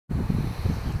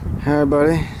Hi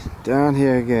buddy, down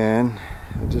here again.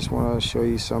 I just want to show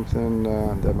you something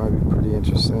that might be pretty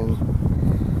interesting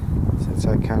since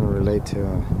I kind of relate to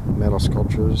metal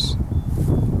sculptures.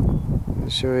 I'll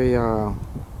show you, I'm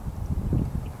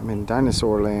in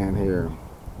dinosaur land here.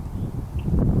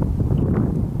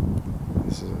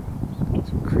 This is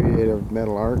some creative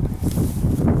metal art.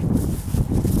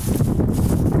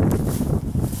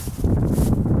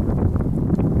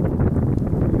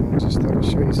 I just thought I'd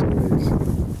show you some of these.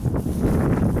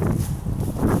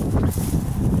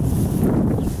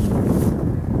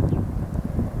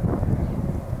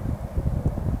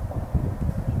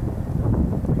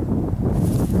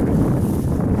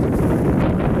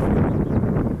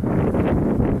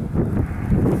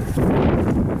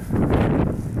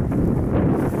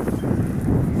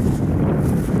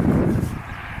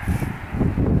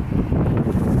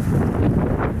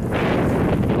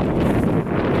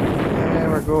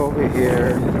 Go over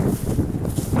here.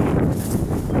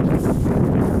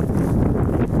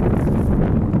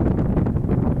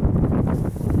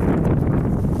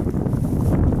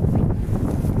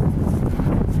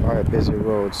 Probably a busy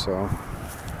road, so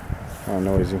kind of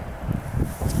noisy.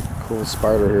 Cool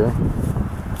spider here.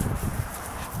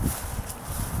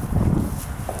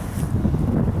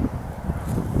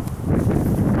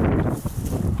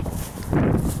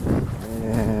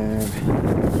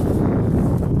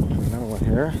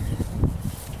 Here,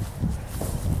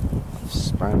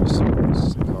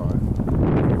 Spinosaurus call it.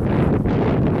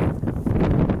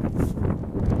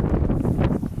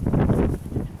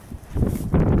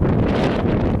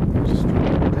 Just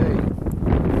another day.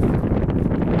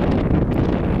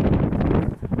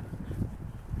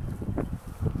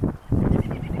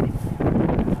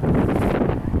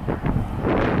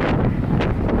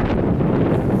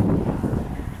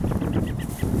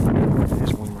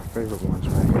 Here's one of my favorite ones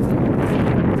right here.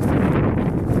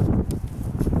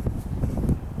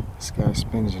 This guy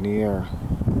spins in the air.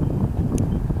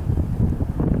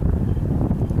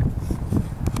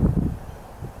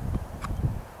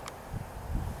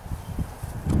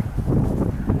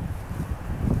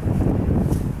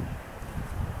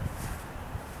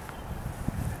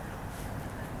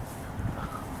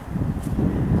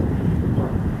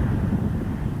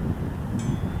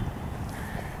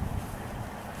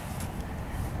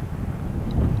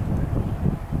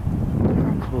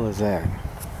 How cool is that?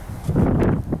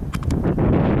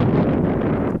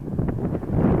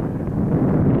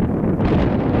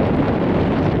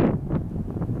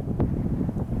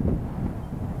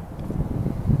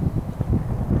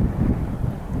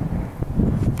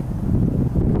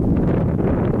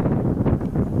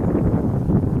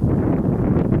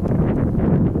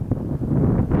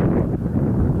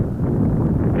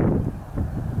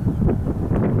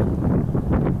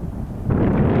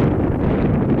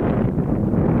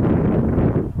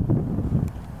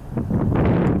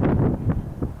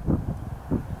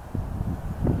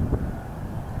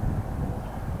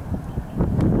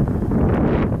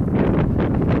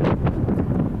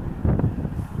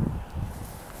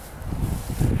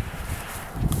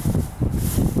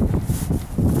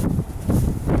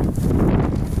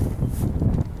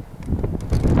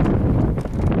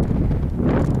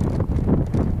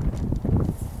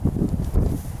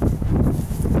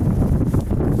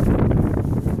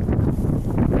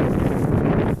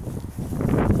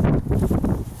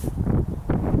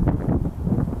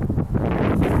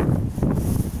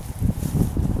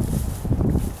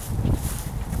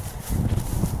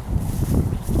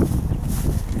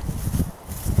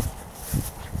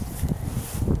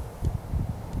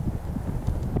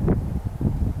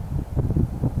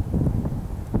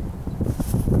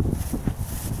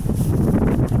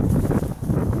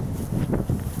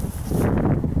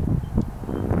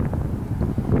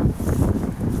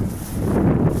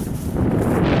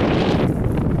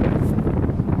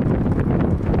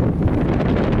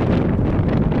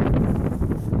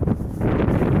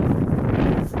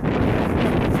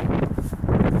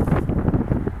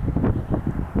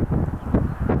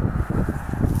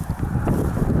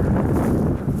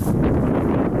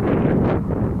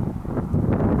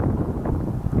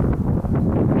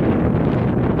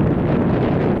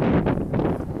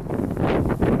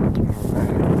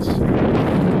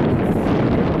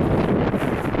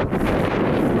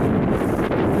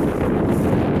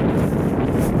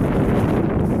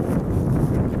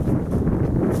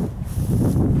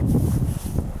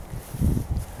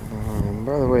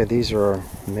 By the way, these are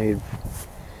made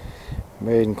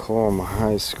in Coloma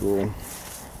High School.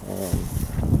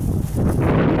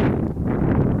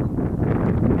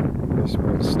 That's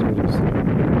where the students are.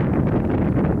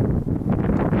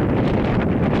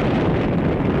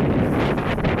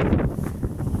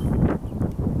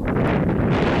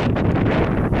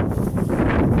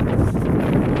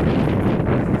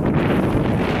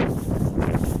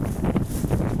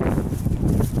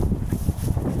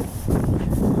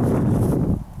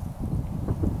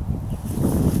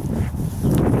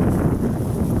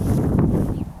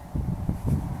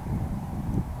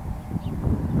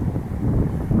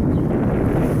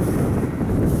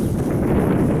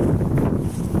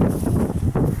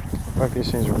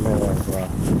 These things are made out of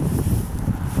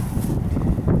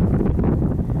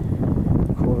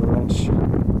quarter-inch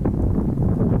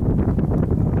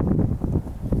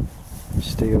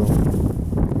steel.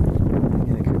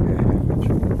 And it could be a half-inch.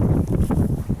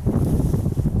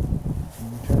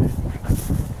 Okay.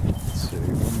 Let's see,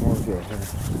 one more good here.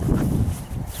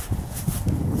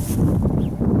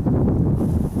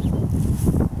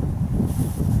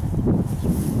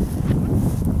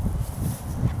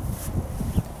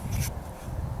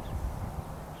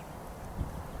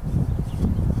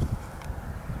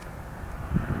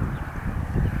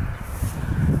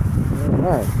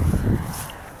 Alright.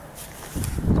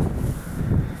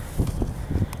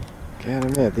 Gotta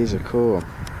admit, these are cool.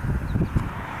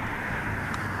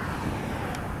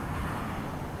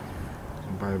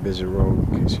 I'm by a busy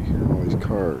road in case you hear all these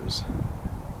cars.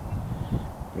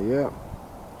 But yeah.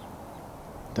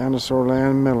 Dinosaur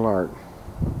land metal art.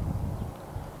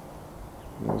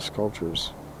 Metal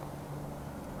sculptures.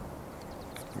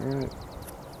 Alright.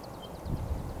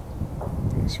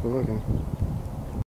 Thanks for looking.